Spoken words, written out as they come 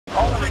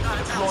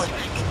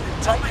deployment.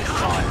 Take this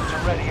time to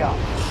ready up.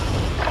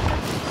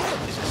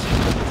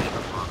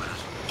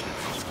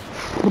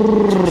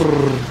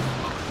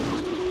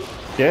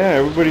 Yeah,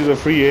 everybody's a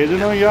free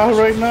agent on y'all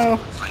right now.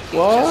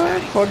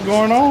 What? What's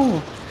going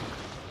on?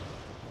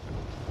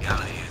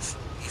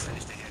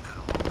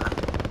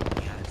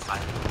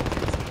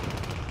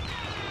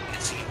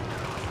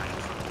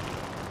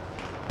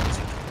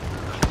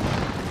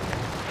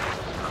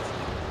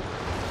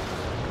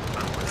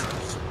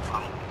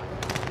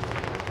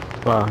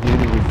 Wow, you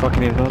didn't even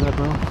fucking even know that,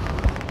 bro?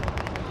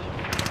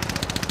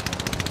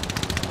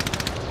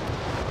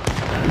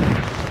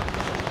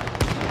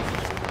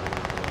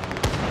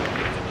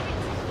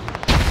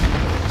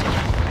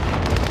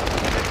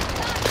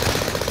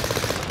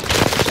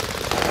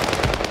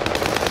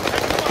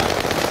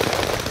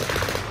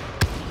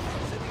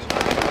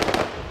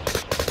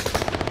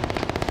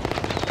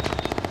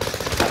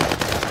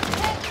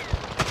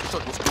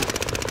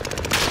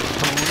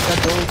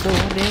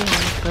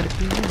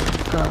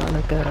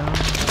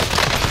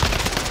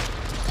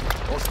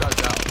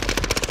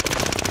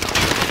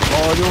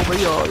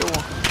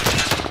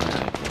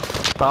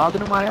 Parado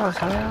no maior,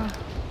 sai.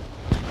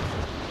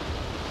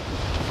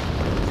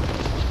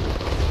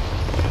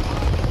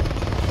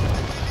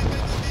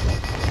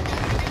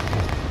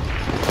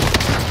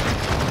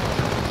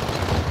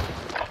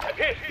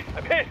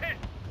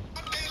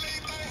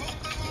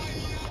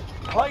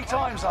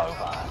 Playtime's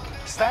over.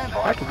 Stand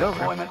by for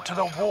deployment to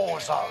the war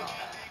zone.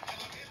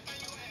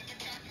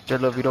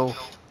 चलो वीरो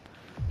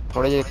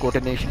थोड़ा ये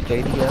coordination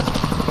चाहिए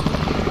यार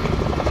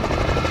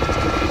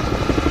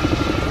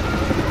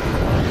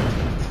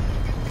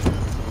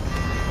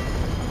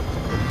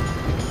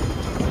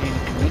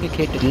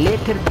communicate a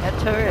little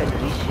better and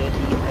we should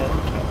be okay.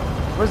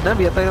 Where's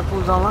Debbie? I thought that fool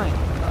was online.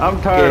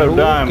 I'm tired of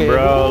dying,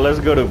 bro. Let's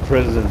go to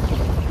prison.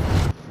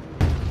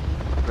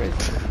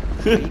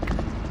 Prison?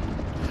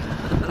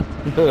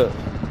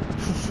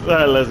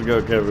 Let's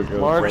go, Kevin. Go.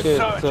 Mark it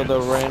so the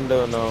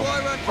rando know.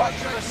 Right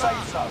to the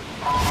safe zone.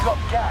 You've got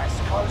gas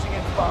closing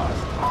in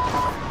fast.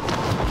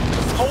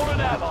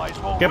 Fallen allies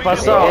will ¿Qué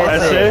pasó,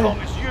 as ese? long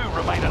as you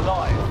remain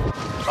alive.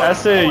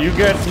 Ese, you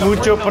get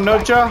mucho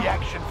panocha?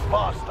 Reaction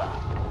faster.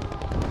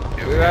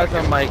 We got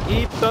some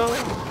Maquito.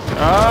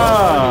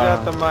 Ah. We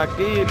got the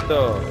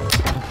Maquito.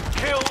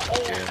 Kill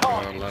all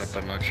targets.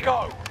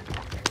 Go.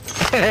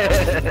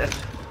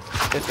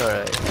 It's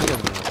alright. He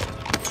doesn't know.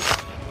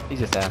 He's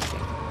just asking.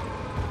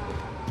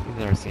 He's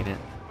never seen it.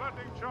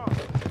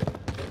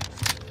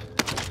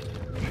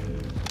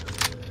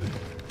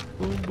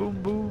 Boom,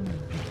 boom, boom.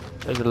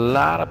 There's a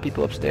lot of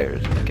people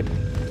upstairs.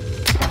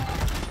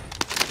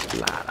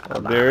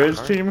 There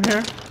is team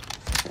here?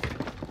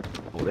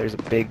 Oh, there's a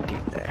big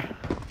team there.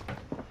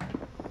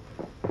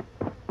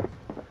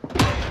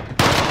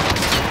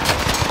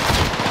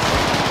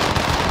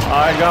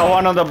 I got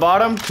one on the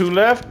bottom, 2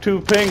 left, 2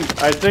 pink.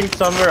 I think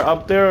somewhere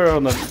up there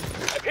on the...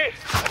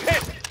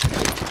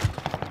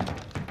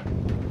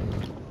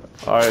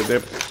 Alright, they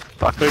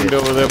pinged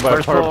over there by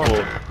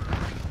purple.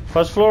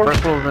 First floor?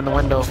 First floor in the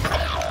window.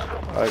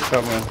 Alright,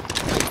 come in.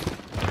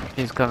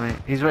 He's coming.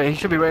 He's right. He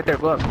should be right there.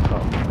 Go up. Oh.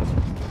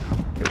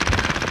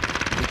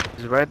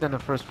 He's right there on the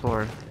first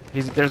floor.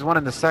 There's one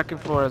in the second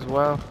floor as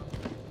well.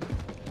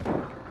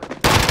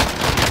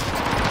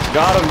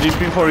 Got him,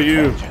 GP for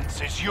you.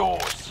 Vengeance is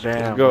yours. Damn,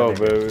 let's go,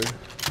 baby.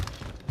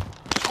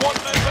 Squad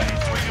member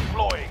is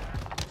redeploying.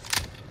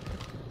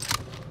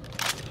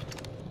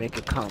 Make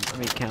it count. Let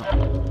me count.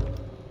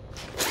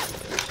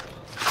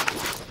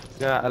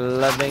 Got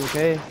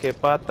 11K. Que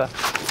pata.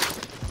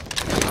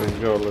 Let's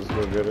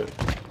go get it.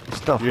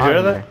 Still You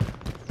hear that?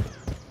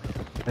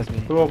 That's me.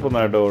 Who opened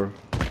that door?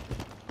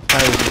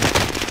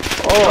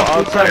 Oh,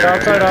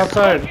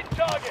 outside.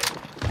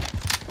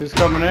 He's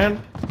coming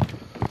in.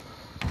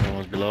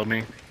 One's below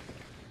me.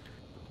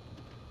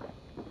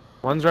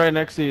 One's right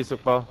next to you,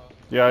 Supal.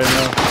 Yeah, I know.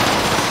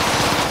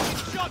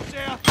 Shots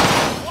here.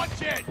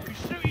 Watch it. We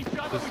shoot each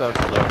other. Just out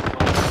below.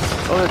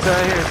 Oh, it's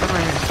right here. Come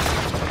right here.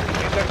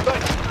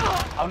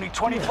 Only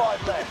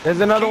 25 left. There's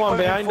another Keep one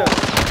moving behind forward.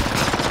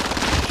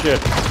 us. Shit.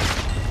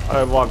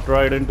 I walked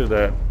right into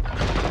that.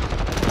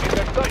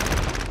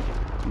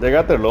 They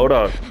got their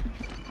loadout.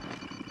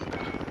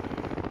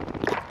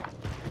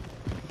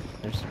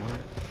 There's one.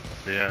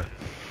 Yeah.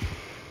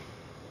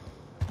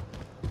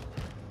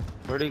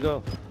 Where'd he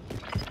go?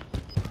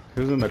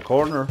 He was in the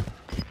corner.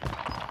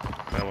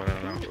 That one,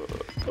 I don't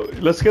know.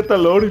 Let's get the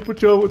loading for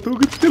Joe. Who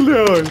gets the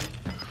load?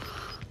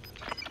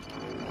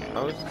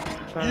 I was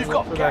trying You've to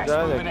got look for that gas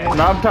guy moving that in.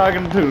 Now I'm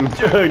talking to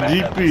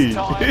GP.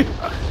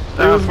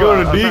 He was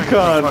going to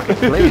decon.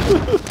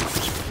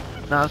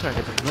 No, I was trying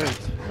to get some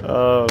plates.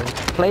 Oh.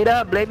 Played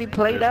up, baby,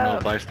 played There's no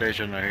up. buy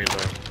station right here,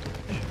 though.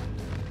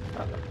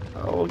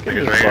 Oh, give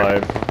me Right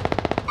here.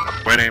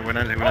 5. Went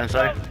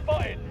inside.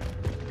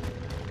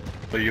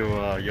 For you,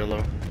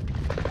 yellow.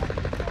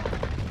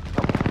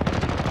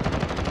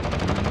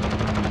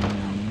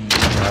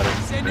 Got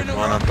it. There's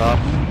one on top.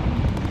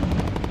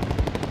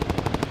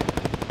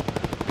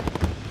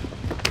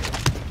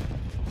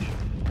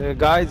 the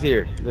guy's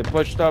here. They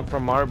pushed up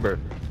from Harbor.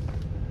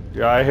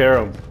 Yeah, I hear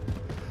him.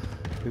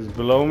 He's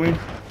below me.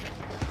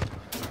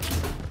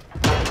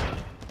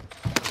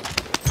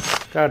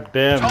 God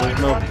damn, there's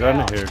no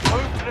gun here.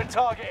 Move to the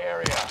target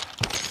area.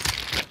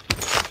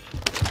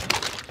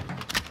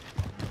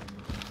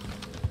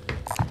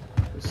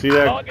 See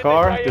that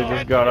car? They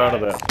just got out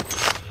of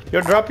that.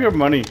 Yo, drop your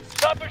money.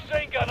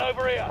 Submachine gun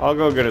over here. I'll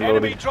go get it,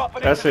 Lodi.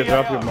 That's it,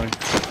 drop your money.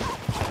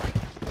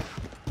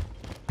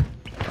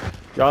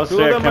 Y'all Two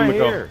stay of at them are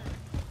Chemical. here.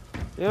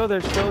 Yo,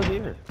 they're still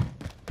here.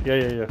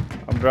 Yeah.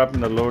 I'm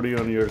dropping the Lodi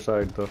on your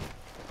side, though.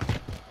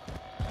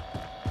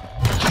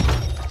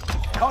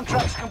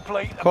 Contract's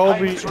complete and Colby.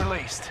 payments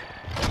released.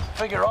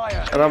 Figure I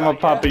earned. And I'm gonna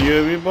pop a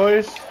UAV,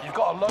 boys. You've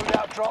got a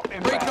loadout drop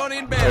inbound. Recon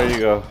inbound. There you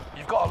go.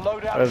 You've got a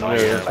loadout That's drop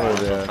there, inbound.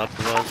 that's right there. Top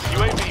of us.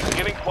 UAV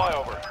beginning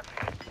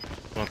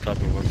flyover. On top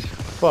of us.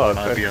 Fuck,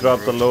 Might be I on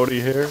dropped the the roof.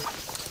 Lodi here.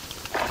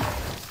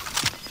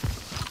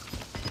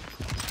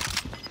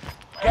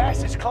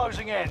 Gas is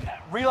closing in.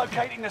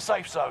 Relocating the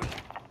safe zone.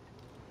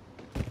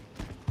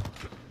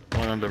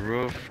 One on the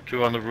roof,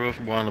 two on the roof,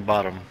 one on the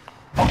bottom.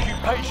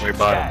 Occupation Way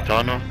bottom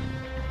scan. tunnel.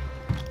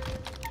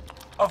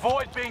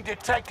 Avoid being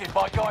detected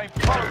by going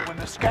probe when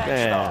the scan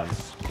Damn.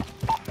 starts.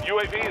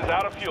 UAV is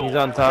out of fuel. He's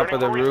on top of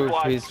the Turning for roof.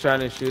 resupply. He's trying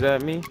to shoot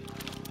at me.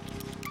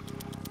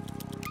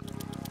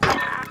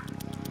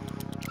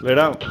 Lay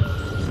down.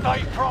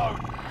 Stay probe.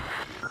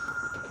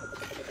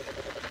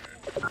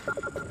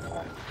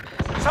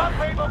 Some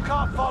people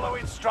can't follow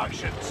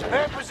instructions.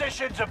 Their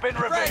positions have been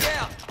Frag revealed.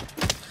 out.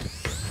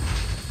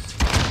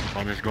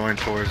 One is going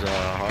towards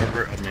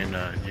Harbor. I mean,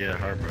 yeah,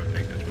 Harbor. I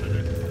think that's what it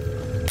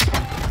is.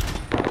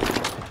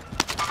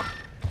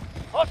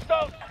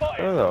 Hostile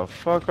spotted. Where the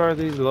fuck are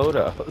these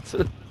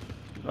loadouts?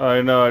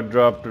 I know, I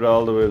dropped it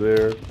all the way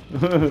there.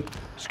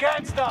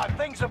 Scan's done.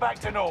 Things are back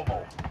to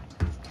normal.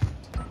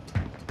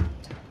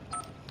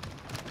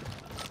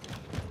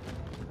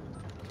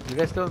 You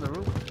guys still in the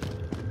room?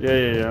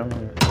 Yeah. I'm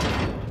here.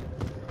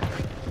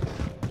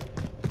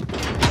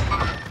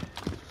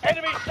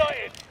 Enemy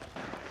sighted.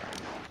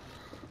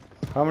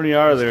 How many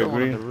are there, Still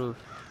one on the Green? roof.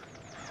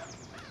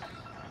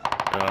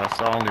 I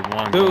saw only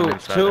one. going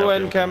inside Two that in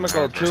building.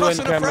 chemical, two in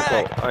Tossing a chemical.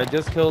 frag. I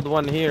just killed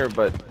one here,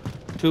 but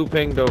two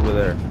pinged over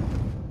there.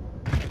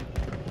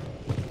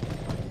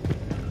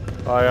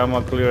 Alright, I'm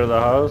gonna clear the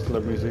house.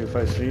 Let me see if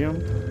I see him.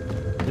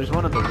 There's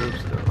one on the roof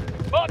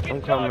still. Marking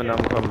I'm coming,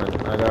 target. I'm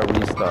coming. I got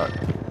restock.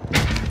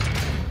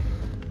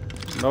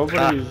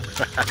 Nobody's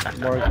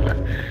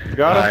marked.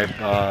 Got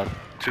him?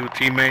 Two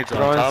teammates on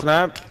Throwing top.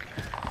 snap.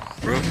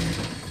 Roof.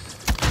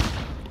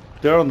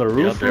 They're on the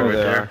roof? Yep, they're right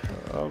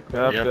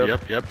There they there.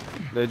 Okay. Yep.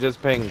 They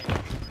just pinged.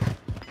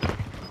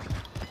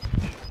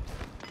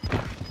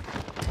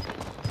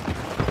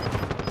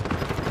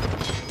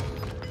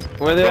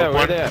 Where they at? Where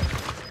one. they at?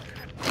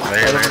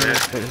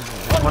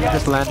 Right. One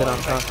just landed on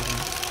top of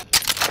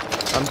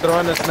me. I'm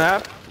throwing a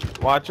snap.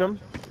 Watch him.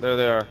 There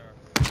they are.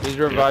 He's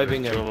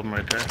reviving Two of him. them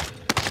right there.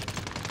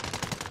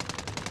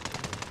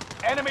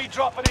 Enemy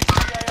dropping into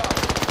the AO.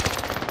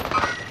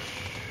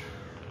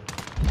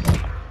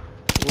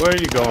 Where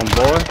you going,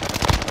 boy?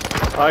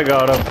 I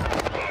got him.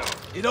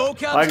 It all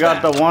comes I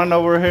got back. the one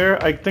over here.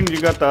 I think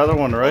you got the other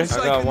one, right? I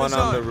got one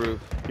on the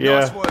roof. Yeah.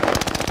 Nice work.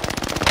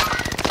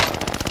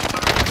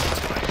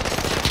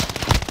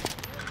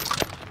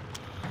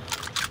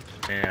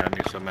 Yeah, I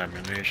need some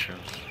ammunition.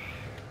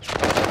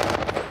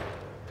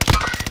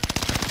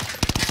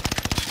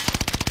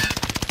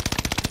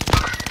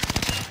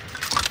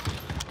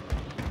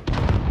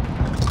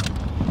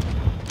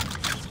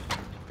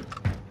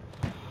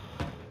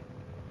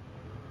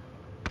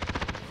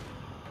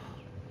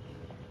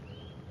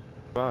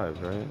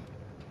 Five, right?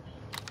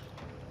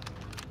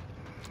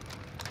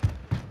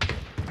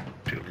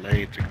 Too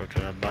late to go to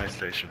that buy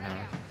station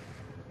now.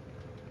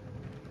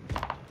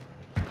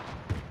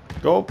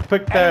 Go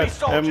pick Enemy that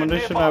soldier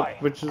ammunition nearby.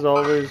 up, which is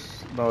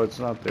always... No, it's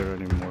not there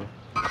anymore.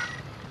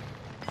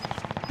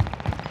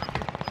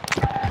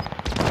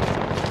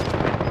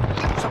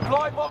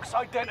 Supply box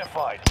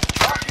identified.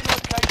 Marking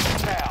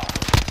location now.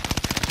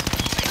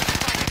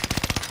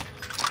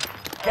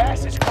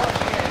 Gas is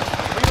closing in.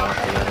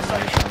 Relocating the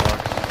safe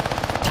zone.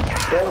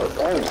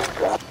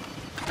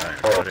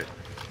 Alright, got it.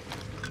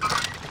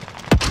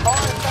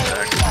 Fire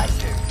sale is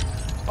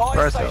active. Buy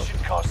Fire sale. station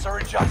costs are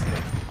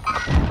adjusted.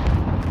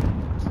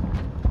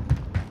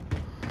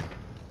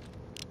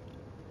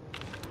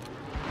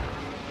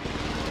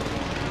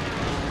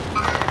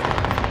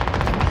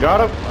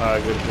 Got him?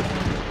 Alright, good.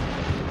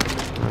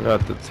 I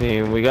got the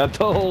team. We got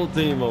the whole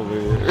team over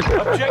here.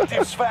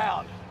 Objectives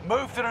found.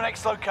 Move to the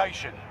next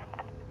location.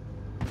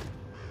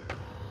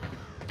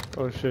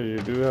 Oh shit, you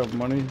do have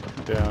money?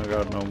 Yeah, I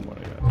got no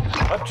money.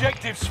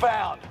 Objectives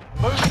found.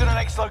 Move to the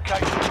next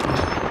location.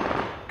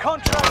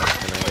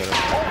 Contract complete.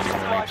 All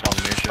supply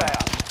boxes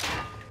found.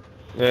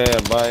 Yeah,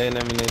 buy an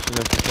ammunition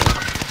if you can.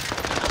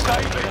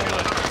 Stay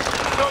vigilant.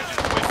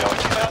 Sergeant's window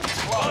is about to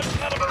close.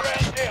 None of them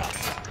around here.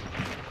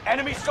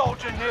 Enemy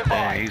soldier Yeah,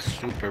 nearby. he's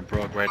super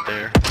broke right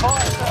there.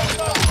 Fire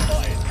sale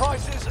started.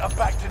 Prices are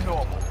back to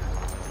normal.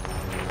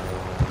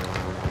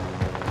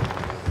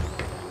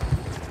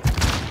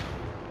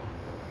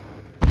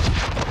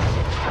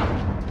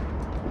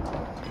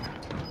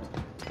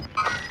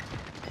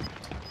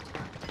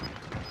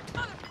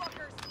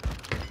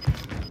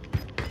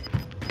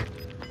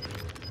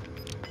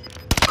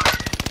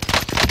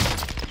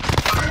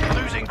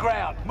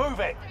 ground. Move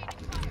it.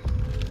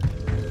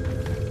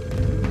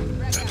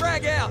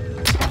 Frag out!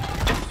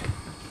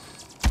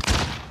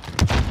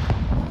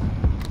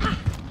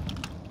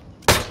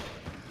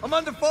 I'm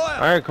under fire!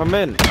 Alright, come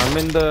in. I'm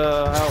in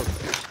the house.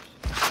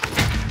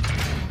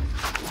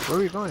 Where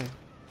are you going?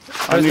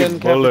 I Prison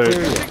need bullets.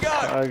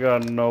 cafeteria. I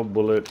got no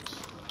bullets.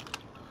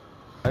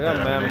 I got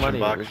mad ammunition money.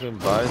 box. We can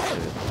buy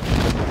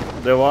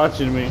shit. They're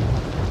watching me.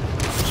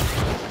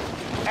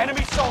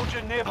 Enemy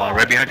soldier nearby.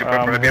 Right behind you,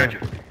 bro. Right behind you.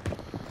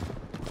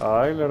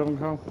 Alright, let them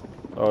come.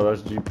 Oh,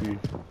 that's GP.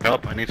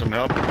 Help, I need some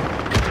help.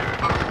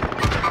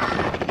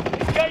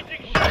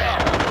 Engaging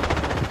shootout.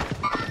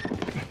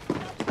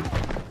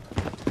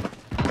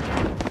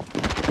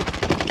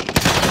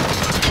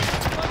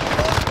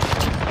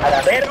 A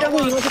la verga,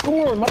 güey, no sé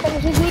cómo nos matan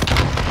esos güey.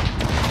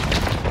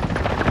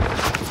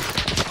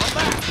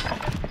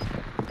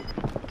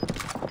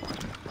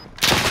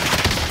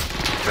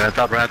 Right on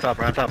top, right on top,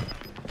 right on top.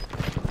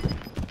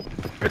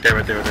 Right there,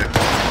 right there, right there.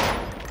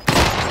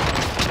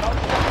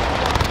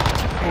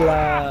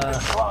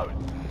 Close.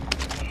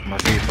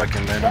 Must be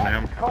fucking landing on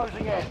him.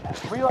 Closing in.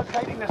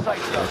 Relocating the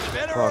safe zone.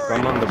 Fuck,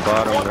 I'm on the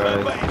bottom,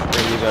 guys.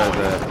 Where you guys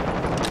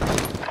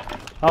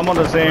at? I'm on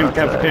the same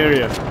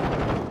cafeteria.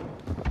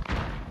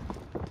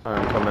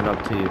 I'm coming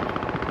up to you.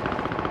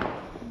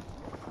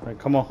 Alright,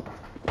 come on.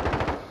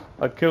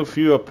 I killed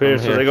few up here, I'm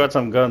so here. they got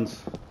some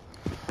guns.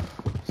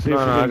 See No,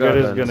 if no, you I can got get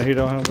his guns. gun. He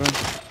don't have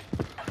guns.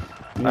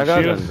 I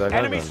got Shields? guns, I got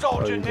Enemy guns.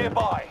 soldier you can.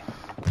 nearby.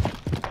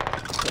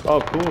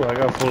 Oh, cool. I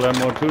got full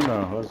ammo too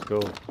now. Let's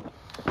go.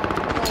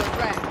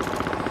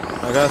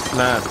 I got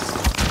snaps.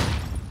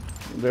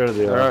 There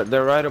they are.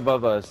 They're right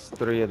above us,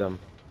 3 of them.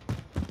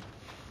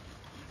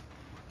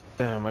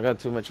 Damn, I got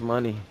too much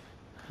money.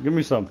 Give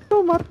me some.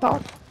 Oh my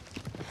thought.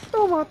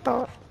 Oh my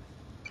thought.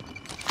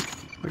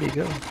 Where'd he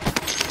go?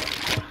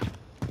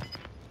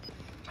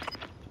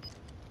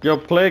 Yo,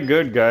 play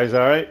good, guys.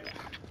 All right,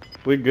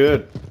 we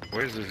good.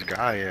 Where's this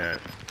guy at?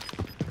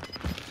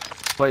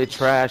 Play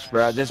trash,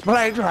 bro. Just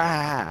play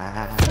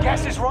trash.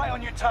 Gas is right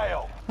on your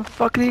tail. Where the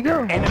fuck did he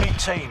go? Enemy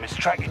team is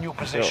tracking your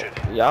position.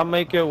 Y'all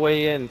make your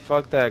way in.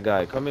 Fuck that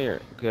guy. Come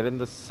here. Get in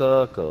the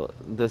circle.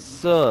 The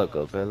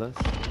circle, fellas.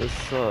 The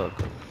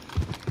circle.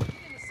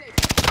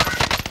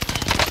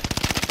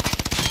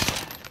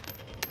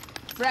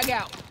 Frag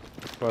out!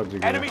 Where'd you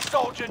go? Enemy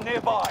soldier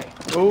nearby.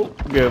 Oh,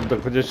 give the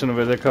position of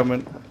where they're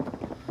coming.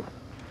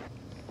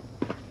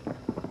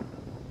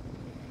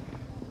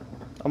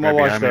 I'm gonna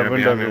watch that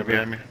window. Right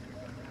behind me.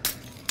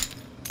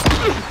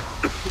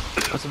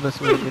 What's the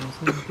best way to get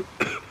inside?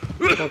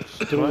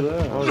 Throw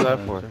that. What was that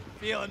for?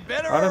 Feeling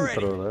better I didn't already!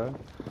 throw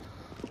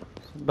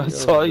I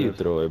saw you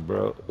throw it,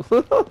 bro.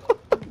 that.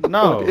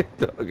 No, What are you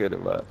talking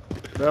about?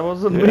 that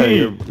wasn't Yeah,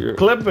 me. you're-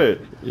 Clip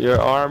it. Your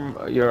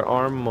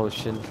arm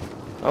motion.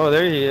 Oh,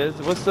 there he is.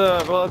 What's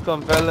up?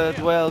 Welcome, fellas.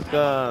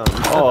 Welcome.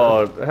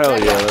 Oh, hell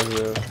yeah. That's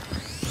it.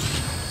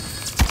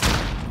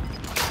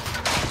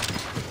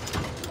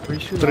 Where you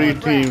shooting? 3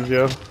 teams,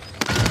 yo.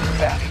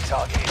 Bounty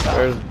target is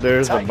up.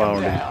 There's the Take 'em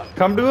bounty. down.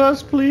 Come to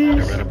us,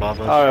 please. Right above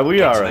us. Alright, we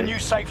Get to the alright. new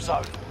safe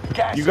zone.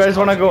 Gas You is guys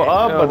wanna go closing in.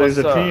 up, Yo, but there's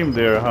a what's up? team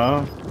there,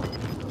 huh?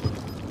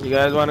 You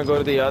guys want to go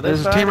to the other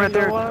There's side? a team right and go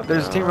there. up?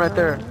 There's a team right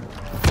there.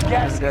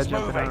 Gas Guys is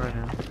jumping out moving. right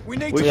now. We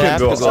need We to should have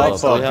go to go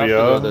up, up. We have to go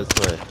yo. this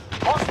way.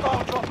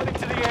 Hostile dropping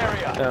into the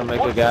area. Yeah, make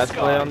a Watch the gas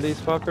play on skies.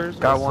 these fuckers.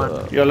 Got What's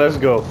one. up? Yo, let's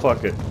go.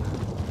 Fuck it.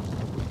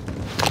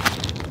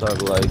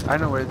 Thug life. I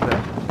know where it's at.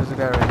 There's a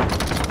guy right here.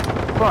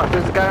 Come on,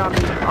 there's a guy on me.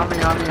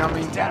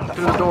 Down the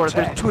Through the door. front,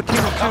 There's a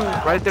team of 2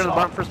 right there on the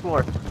bottom first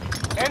floor.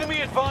 Enemy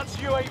advanced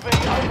UAV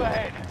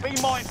overhead. Be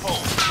mindful.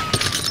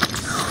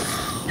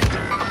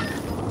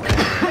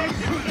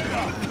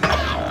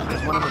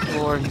 There's one on the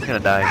floor. He's gonna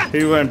die.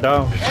 He went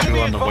down.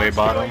 Enemy on the way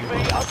advanced bottom.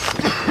 UAV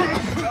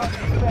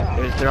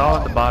They're all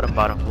on the bottom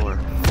floor.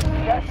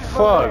 Gas is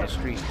Fuck. moving.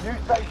 Street. New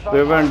safe zone.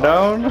 They went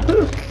down.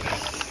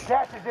 Gas is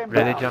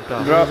Ready inbound. jumped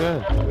off.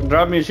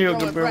 Drop me a shield,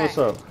 Gurbir. What's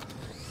up?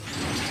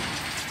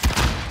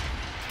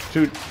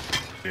 Shoot.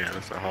 Yeah,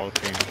 that's the whole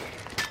team.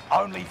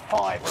 Only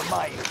 5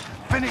 remain.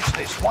 Finish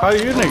this one. How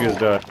you niggas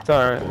die? It's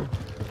alright.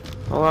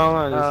 Hold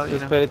on,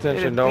 just pay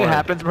attention. Don't It worry.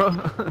 happens, bro.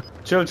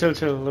 Chill.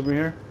 Let me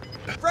hear.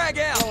 frag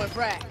out!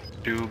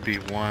 2,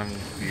 B1,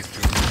 B2.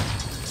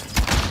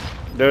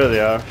 There they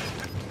are.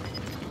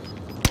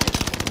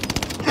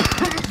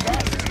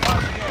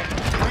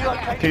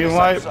 Relocating Team the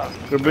wipe. safe zone.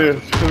 Gurbir.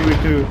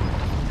 2v2.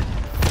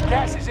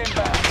 Gas is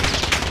inbound.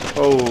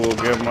 Oh,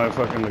 get my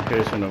fucking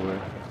location away.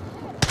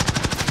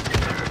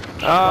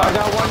 I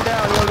got one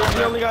down.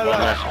 You only got One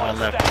left. left, one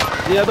left.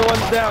 The other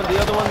one's down. The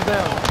other one's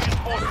down.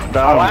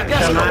 Down.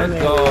 Let's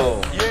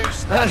go. You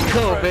Let's go,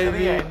 through to baby.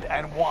 the end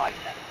and won.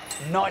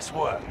 Nice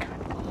work.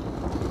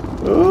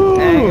 Ooh.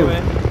 Dang it,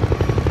 man.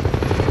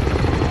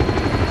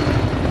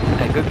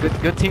 Hey,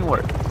 good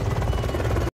teamwork.